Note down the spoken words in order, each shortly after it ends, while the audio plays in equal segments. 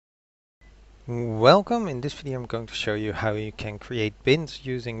Welcome. In this video I'm going to show you how you can create bins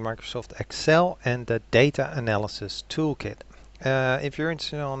using Microsoft Excel and the Data Analysis Toolkit. If you're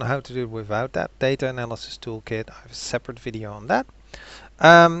interested on how to do it without that Data Analysis Toolkit, I have a separate video on that.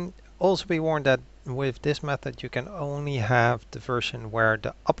 Also be warned that with this method you can only have the version where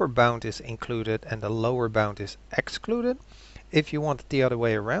the upper bound is included and the lower bound is excluded. If you want it the other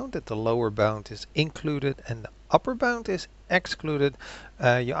way around, that the lower bound is included and the upper bound is excluded,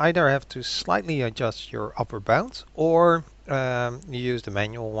 you either have to slightly adjust your upper bounds or you use the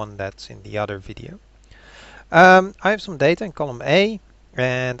manual one that's in the other video. I have some data in column A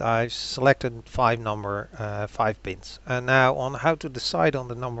and I've selected five bins. Now on how to decide on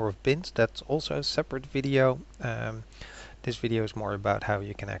the number of bins, that's also a separate video. This video is more about how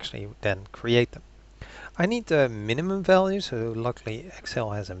you can actually then create them. I need the minimum value, so luckily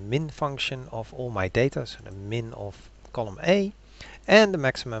Excel has a min function of all my data, so the min of column A, and the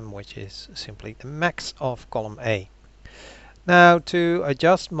maximum, which is simply the max of column A. Now to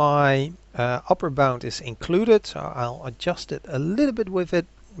adjust my upper bound is included, so I'll adjust it a little bit with it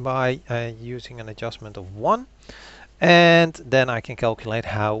by using an adjustment of 1, and then I can calculate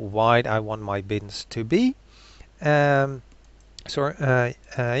how wide I want my bins to be.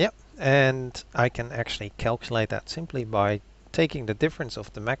 And I can actually calculate that simply by taking the difference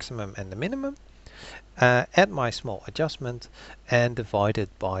of the maximum and the minimum, add my small adjustment, and divide it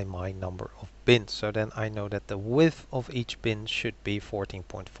by my number of bins. So then I know that the width of each bin should be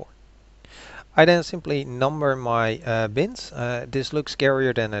 14.4. I then simply number my bins. This looks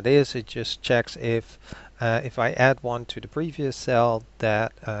scarier than it is. It just checks if I add one to the previous cell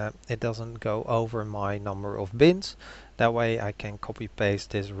that it doesn't go over my number of bins. That way I can copy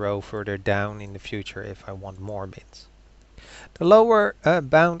paste this row further down in the future if I want more bins. The lower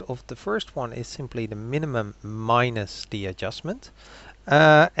bound of the first one is simply the minimum minus the adjustment,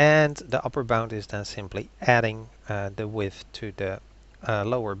 and the upper bound is then simply adding the width to the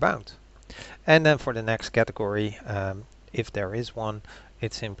lower bound. And then for the next category, if there is one,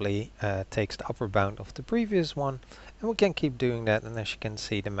 it simply takes the upper bound of the previous one, and we can keep doing that. And as you can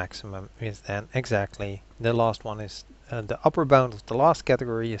see, the maximum is then exactly the last one is the upper bound of the last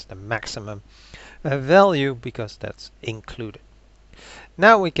category is the maximum value because that's included.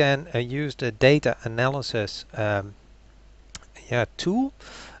 Now we can use the data analysis tool.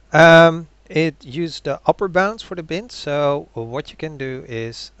 It uses the upper bounds for the bins. So what you can do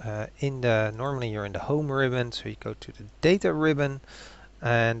is normally you're in the home ribbon, so you go to the data ribbon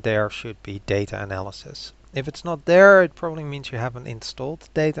and there should be data analysis. If it's not there, it probably means you haven't installed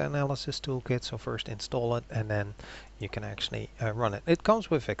Data Analysis Toolkit. So first install it and then you can actually run it. It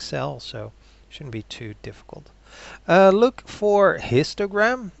comes with Excel, so it shouldn't be too difficult. Look for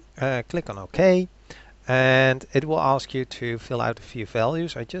histogram, click on OK, and it will ask you to fill out a few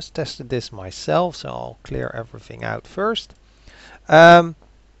values. I just tested this myself, so I'll clear everything out first. The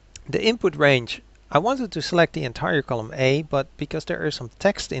input range, I wanted to select the entire column A, but because there is some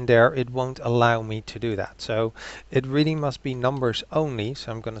text in there, it won't allow me to do that. So it really must be numbers only. So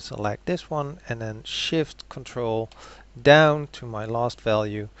I'm going to select this one and then Shift Control down to my last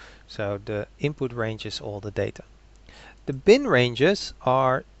value. So the input range is all the data. The bin ranges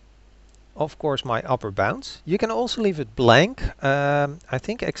are, of course, my upper bounds. You can also leave it blank. I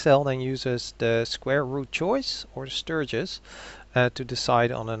think Excel then uses the square root choice or the Sturgis to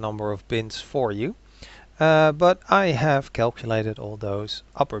decide on a number of bins for you. But I have calculated all those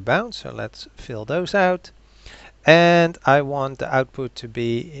upper bounds, so let's fill those out. And I want the output to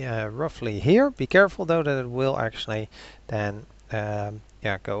be roughly here. Be careful though that it will actually then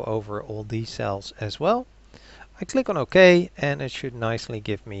go over all these cells as well. I click on OK and it should nicely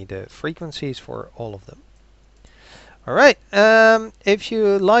give me the frequencies for all of them. Alright, if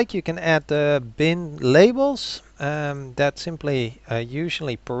you like, you can add the bin labels. That's simply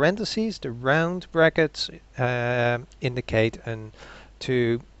usually parentheses. The round brackets indicate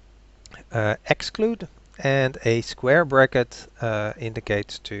to exclude, and a square bracket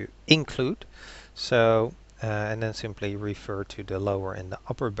indicates to include. So, and then simply refer to the lower and the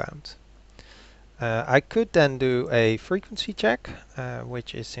upper bound. I could then do a frequency check,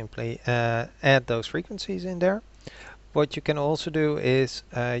 which is simply add those frequencies in there. What you can also do is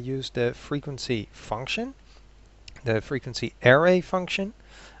use the frequency function, the frequency array function,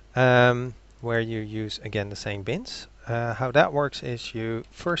 where you use again the same bins. How that works is you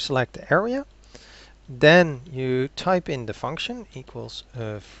first select the area, then you type in the function equals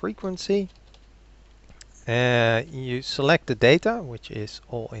frequency, you select the data, which is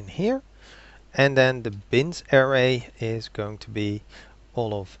all in here, and then the bins array is going to be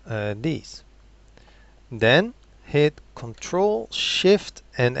all of these. Then hit Control, Shift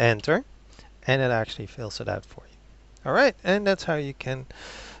and Enter, and it actually fills it out for you. All right, and that's how you can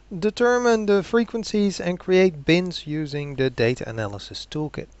determine the frequencies and create bins using the Data Analysis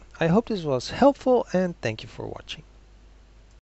Toolkit. I hope this was helpful, and thank you for watching.